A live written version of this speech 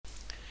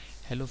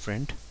Hello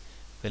friend,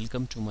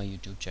 welcome to my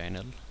YouTube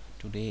channel.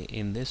 Today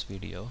in this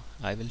video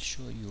I will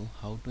show you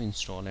how to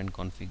install and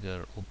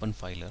configure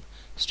OpenFiler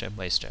step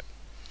by step.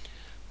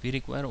 We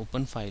require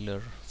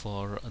OpenFiler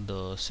for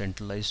the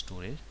centralized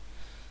storage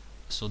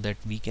so that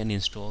we can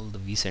install the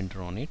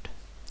vCenter on it,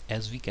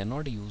 as we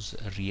cannot use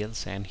a real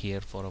SAN here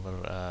for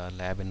our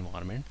lab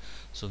environment,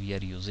 so we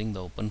are using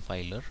the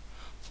OpenFiler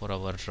for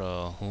our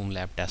home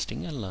lab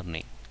testing and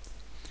learning.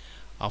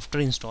 After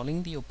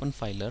installing the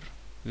OpenFiler,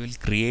 we will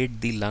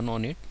create the LUN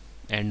on it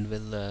and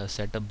will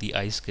set up the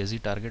iSCSI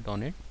target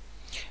on it,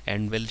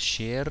 and will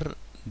share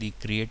the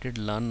created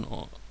LUN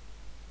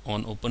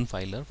on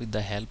OpenFiler with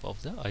the help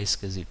of the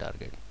iSCSI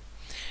target.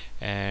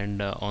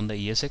 And on the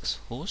ESX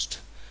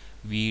host,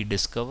 we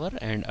discover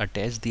and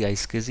attach the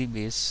iSCSI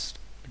based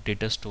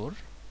data store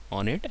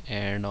on it,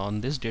 and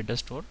on this data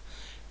store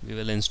we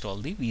will install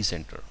the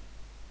vCenter.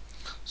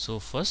 So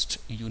first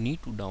you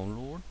need to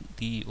download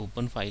the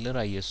OpenFiler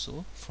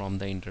ISO from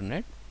the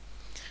internet,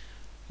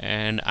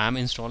 and I'm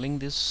installing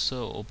this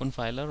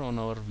OpenFiler on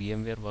our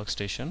VMware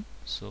workstation.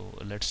 So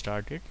let's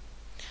start it.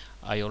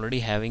 I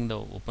already having the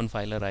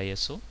OpenFiler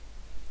ISO,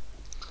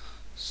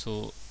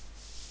 so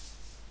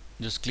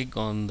just click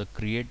on the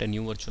create a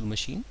new virtual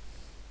machine,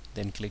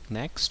 then click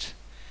next,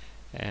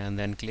 and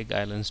then click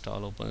I'll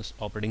install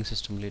operating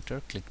system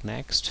later. Click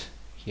next.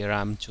 Here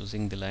I'm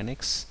choosing the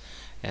Linux,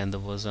 and the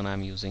version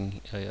I'm using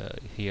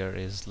here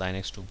is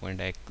Linux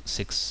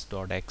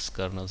 2.6.x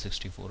kernel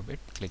 64-bit.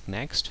 Click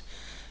next,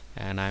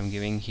 and I'm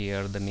giving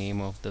here the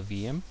name of the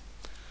VM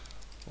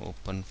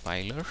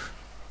OpenFiler,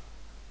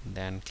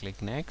 then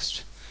click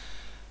next.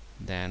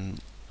 Then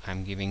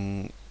I'm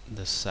giving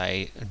the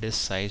disk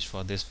size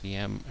for this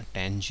VM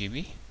 10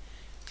 GB.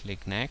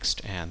 Click next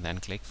and then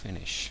click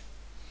finish.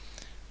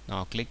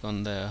 Now click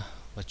on the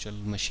virtual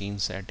machine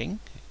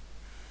setting,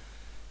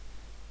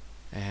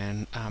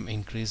 and I'm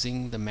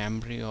increasing the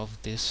memory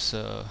of this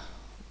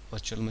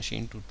virtual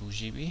machine to 2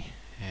 GB,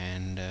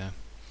 and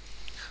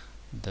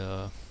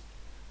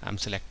I'm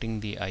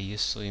selecting the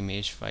ISO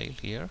image file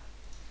here,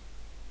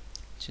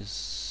 which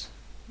is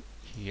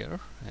here,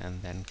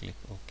 and then click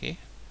OK.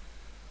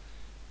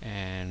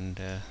 And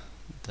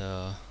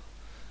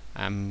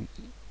I'm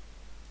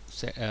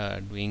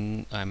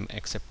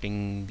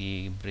accepting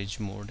the bridge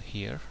mode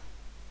here,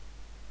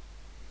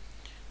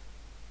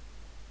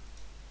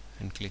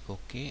 and click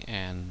OK,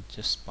 and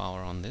just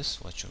power on this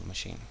virtual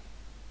machine.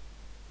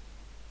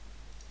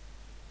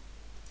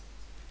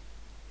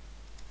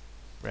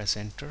 Press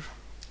enter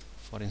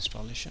for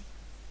installation.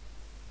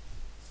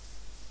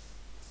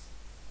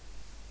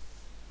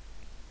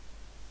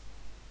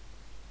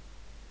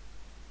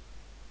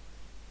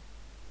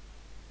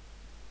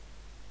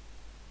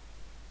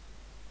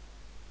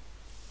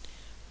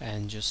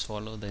 And just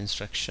follow the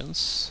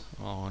instructions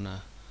on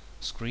a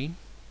screen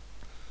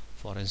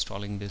for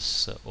installing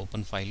this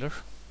OpenFiler.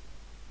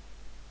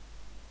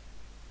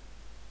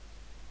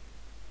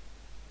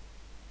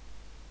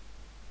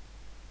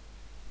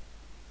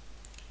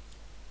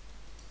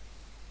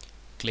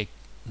 Click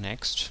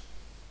next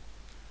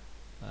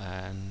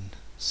and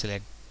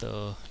select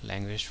the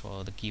language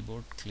for the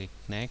keyboard. Click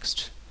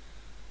next,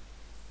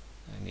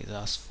 and it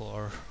asks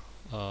for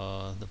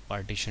the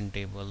partition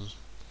table.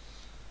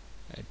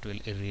 It will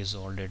erase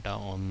all data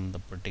on the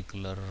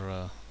particular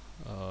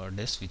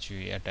disk which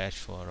we attach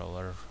for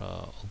our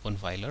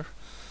OpenFiler.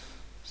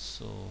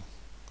 So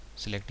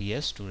select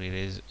yes to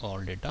erase all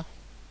data,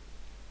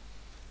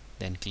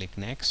 then click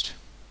next,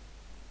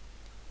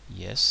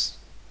 yes,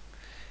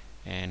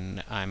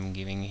 and I'm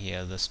giving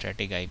here the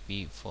static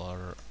IP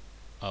for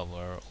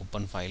our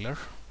OpenFiler.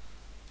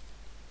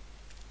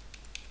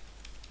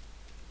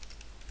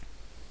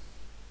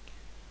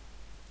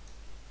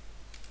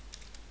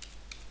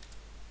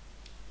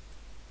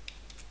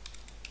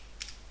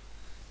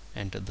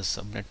 Enter the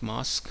subnet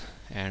mask,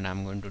 and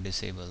I'm going to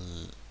disable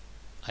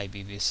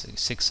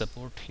IPv6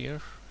 support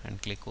here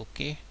and click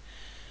OK.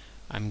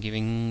 I'm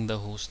giving the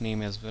host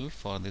name as well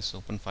for this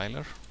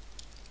OpenFiler,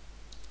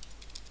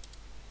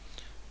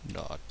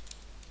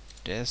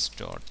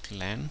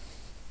 .test.lan.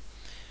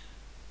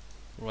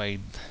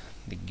 Provide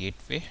the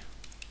gateway.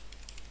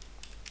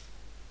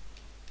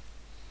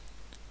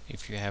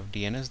 If you have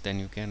DNS, then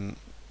you can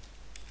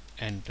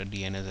enter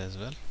DNS as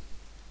well.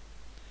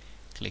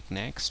 Click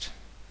next,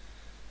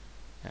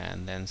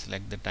 and then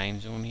select the time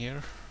zone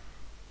here,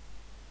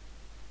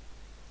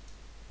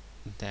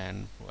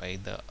 then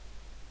provide the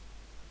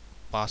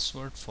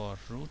password for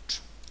root.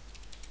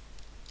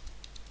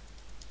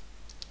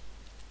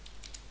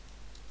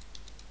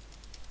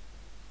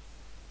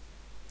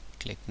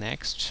 Click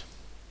next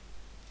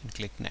and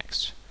click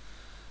next.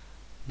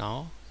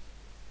 Now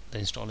the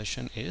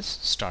installation is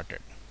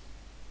started.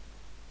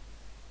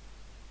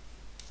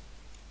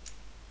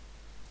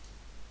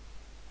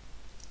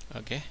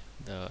 Okay,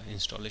 the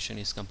installation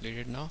is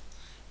completed now.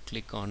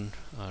 Click on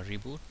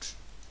reboot.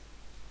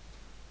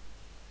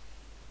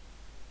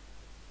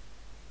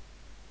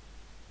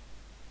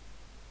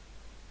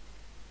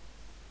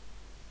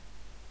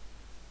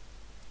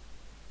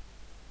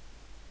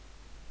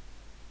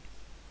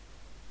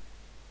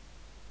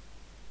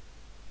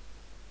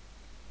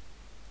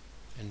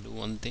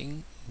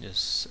 thing,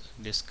 just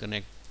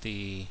disconnect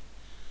the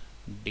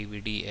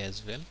DVD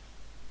as well.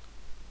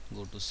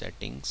 Go to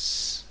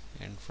settings,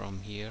 and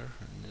from here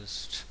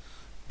just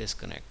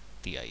disconnect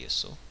the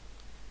ISO.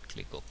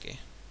 Click OK.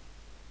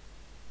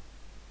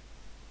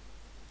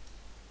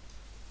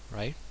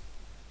 Right,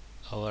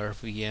 our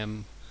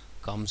VM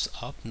comes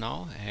up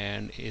now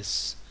and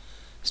is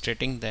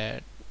stating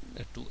that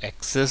to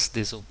access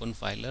this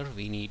OpenFiler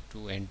we need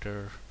to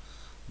enter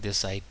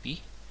this IP,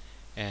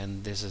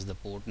 and this is the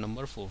port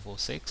number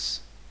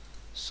 446.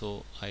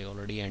 So I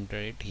already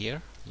entered it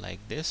here like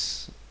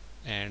this,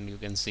 and you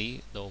can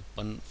see the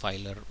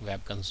OpenFiler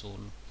web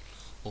console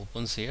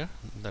opens here.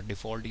 The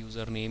default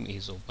username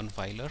is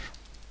OpenFiler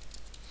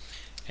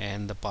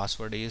and the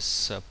password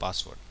is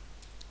password.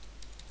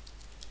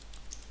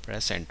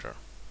 Press enter.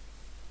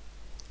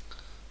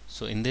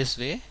 So in this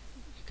way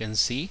you can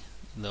see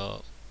the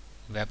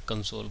web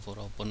console for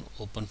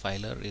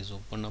OpenFiler is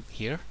open up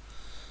here.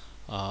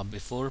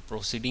 Before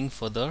proceeding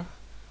further,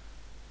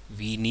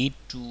 we need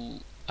to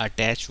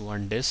attach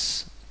one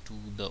disk to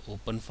the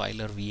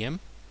OpenFiler VM.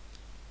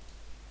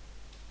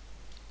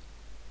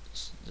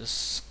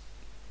 Just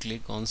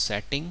click on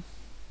setting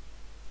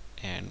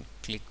and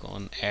click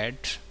on add,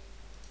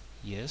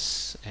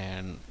 yes,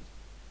 and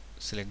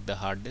select the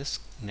hard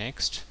disk.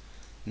 Next,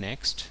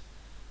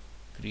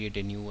 create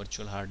a new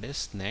virtual hard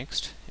disk.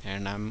 Next,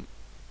 and I'm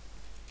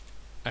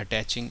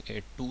attaching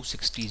a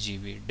 260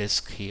 GB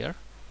disk here.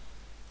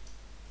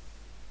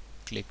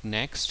 Click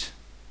next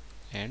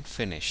and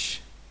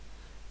finish.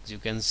 As you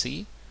can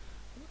see,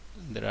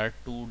 there are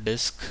two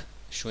disks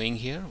showing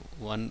here.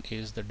 One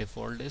is the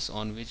default disk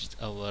on which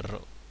our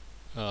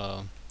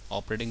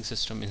operating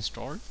system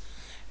installed,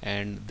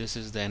 and this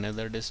is the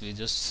another disk we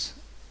just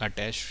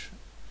attach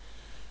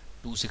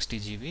 260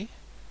 GB,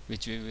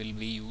 which we will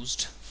be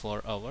used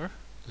for our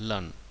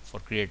LUN, for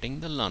creating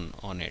the LUN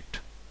on it.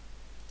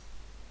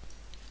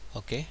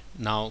 Okay,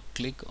 now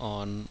click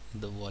on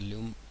the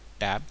volume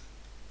tab,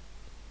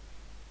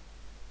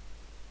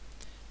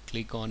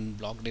 click on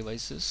block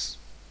devices.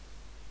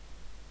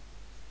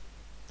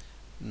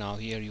 Now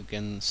here you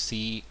can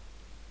see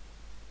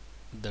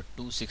the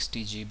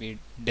 260 GB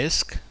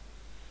disk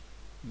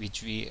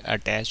which we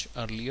attached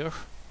earlier.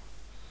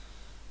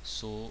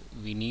 So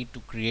we need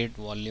to create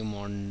volume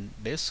on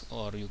disk,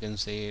 or you can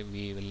say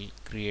we will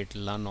create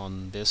LUN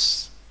on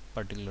this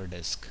particular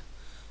disk.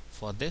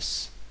 For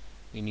this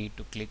we need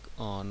to click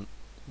on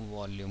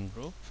volume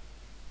group,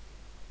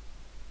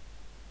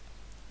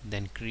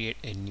 then create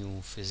a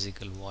new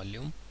physical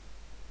volume,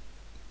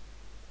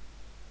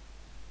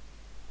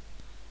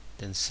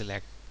 then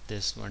select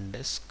this one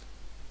disk,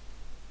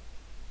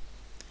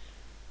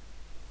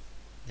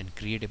 then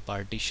create a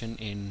partition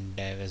in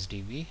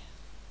DAV/SDB.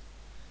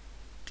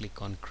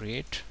 Click on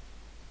create.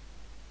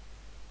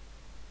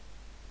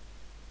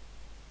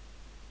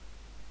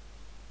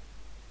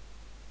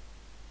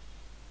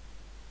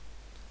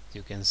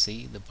 You can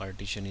see the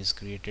partition is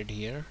created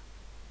here.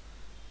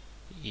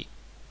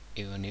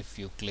 Even if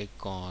you click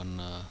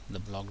on the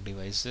block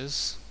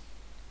devices,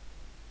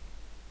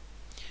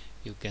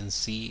 you can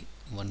see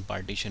one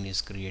partition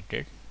is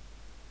created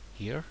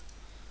here.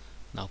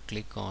 Now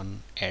click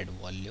on add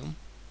volume,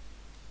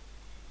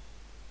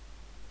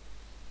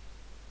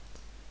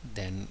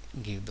 then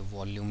give the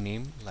volume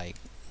name like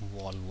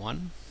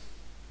vol1,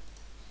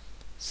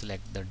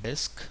 select the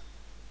disk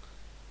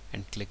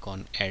and click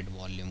on add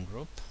volume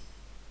group.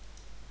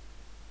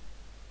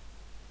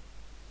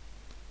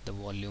 The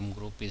volume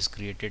group is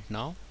created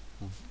now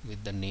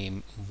with the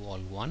name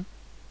vol1.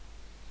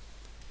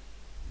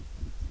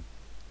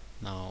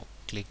 Now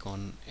click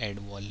on add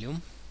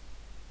volume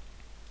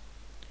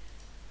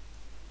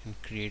and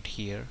create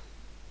here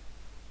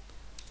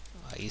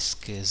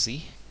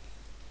iSCSI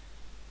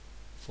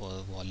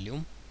for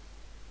volume,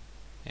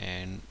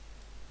 and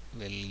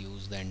we'll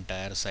use the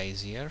entire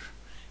size here,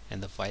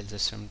 and the file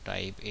system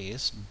type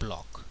is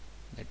block,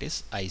 that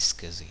is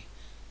iSCSI.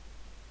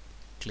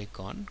 Click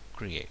on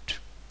create.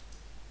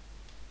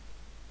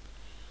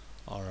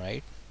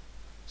 Alright,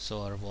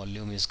 so our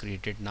volume is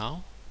created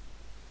now.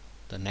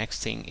 The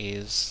next thing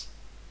is,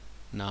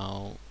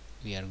 now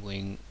we are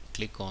going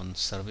click on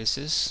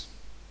services.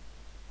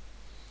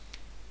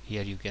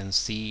 Here you can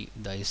see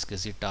the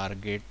iSCSI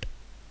target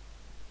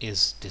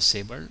is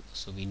disabled,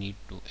 so we need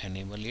to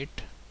enable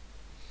it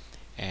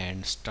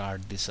and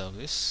start the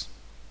service.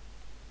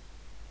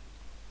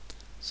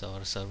 So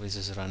our service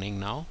is running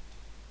now.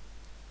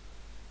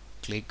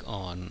 Click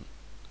on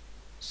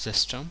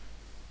system,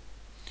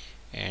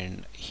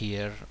 and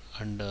here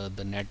under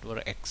the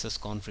network access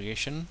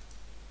configuration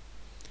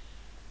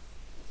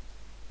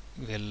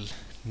we'll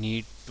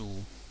need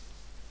to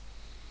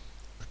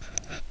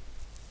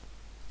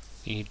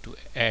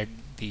add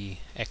the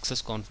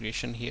access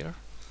configuration here.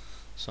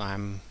 So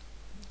I'm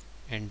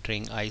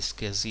entering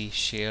iSCSI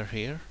share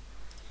here,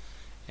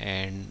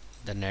 and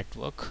the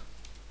network,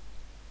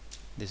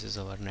 this is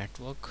our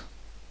network,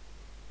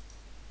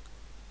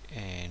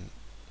 and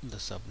the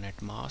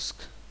subnet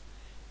mask,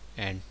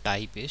 and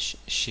type is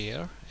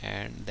share,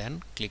 and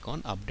then click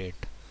on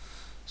update.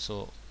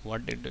 So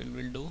what it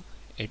will do,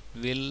 it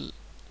will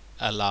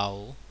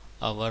allow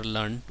our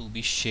LUN to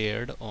be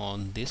shared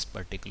on this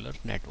particular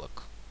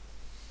network.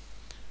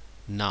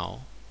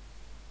 Now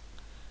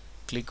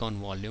click on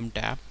volume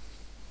tab,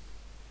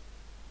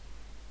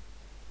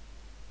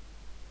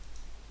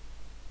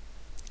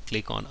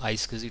 click on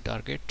iSCSI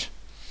target,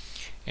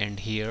 and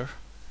here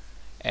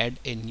add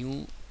a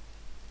new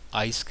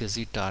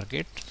iSCSI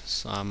target.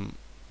 So I'm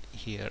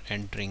here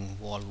entering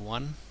wall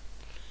 1,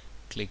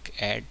 click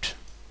add,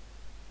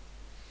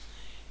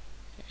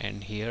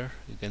 and here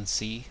you can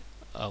see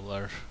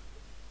our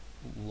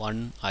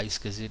one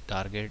iSCSI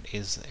target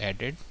is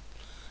added.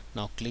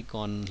 Now click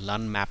on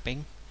LUN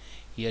mapping.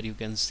 Here you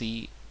can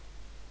see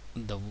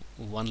the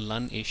one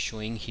LUN is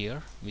showing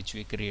here, which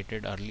we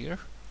created earlier,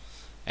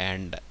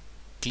 and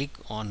click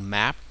on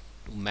map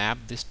to map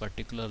this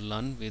particular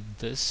LUN with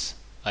this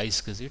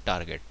iSCSI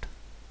target,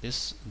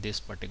 this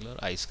particular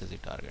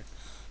iSCSI target.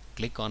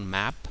 Click on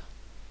map.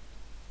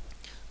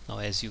 Now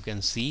as you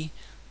can see,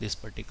 this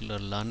particular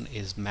LUN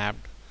is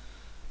mapped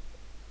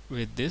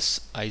with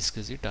this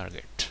iSCSI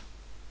target.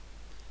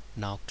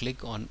 Now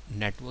click on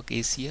network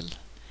ACL.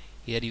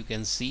 Here you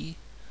can see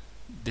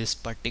this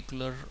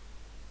particular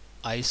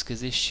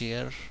iSCSI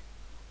share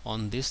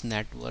on this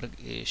network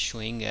is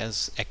showing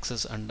as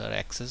access under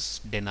access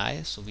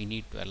deny, so we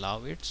need to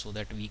allow it so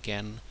that we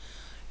can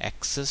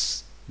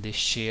access this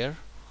share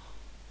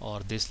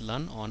or this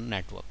LUN on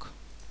network,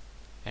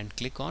 and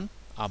click on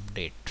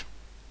update.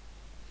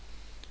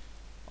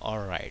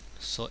 Alright,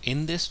 so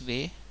in this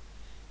way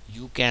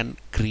you can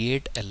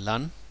create a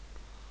LUN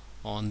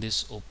on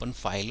this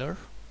OpenFiler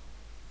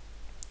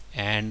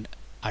and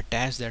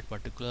attach that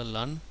particular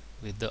LUN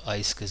with the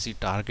iSCSI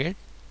target.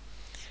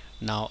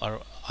 Now our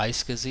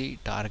iSCSI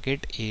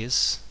target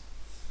is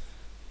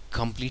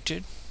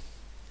completed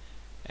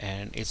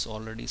and it's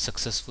already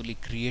successfully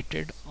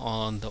created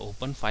on the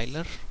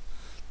OpenFiler.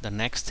 The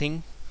next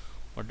thing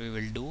what we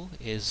will do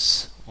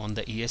is on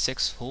the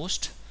ESX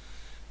host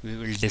we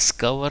will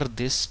discover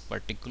this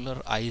particular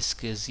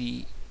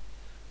iSCSI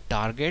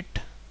target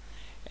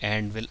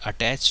and will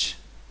attach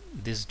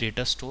this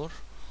data store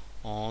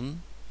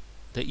on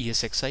the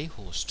ESXi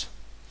host.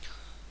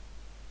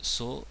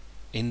 So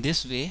in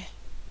this way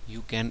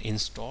you can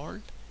install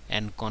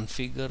and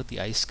configure the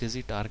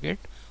iSCSI target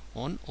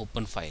on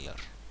OpenFiler.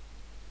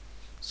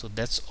 So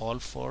that's all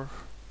for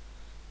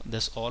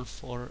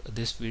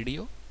this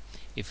video.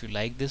 If you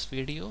like this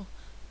video,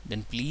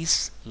 then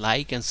please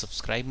like and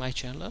subscribe my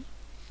channel,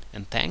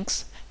 and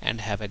thanks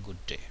and have a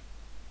good day.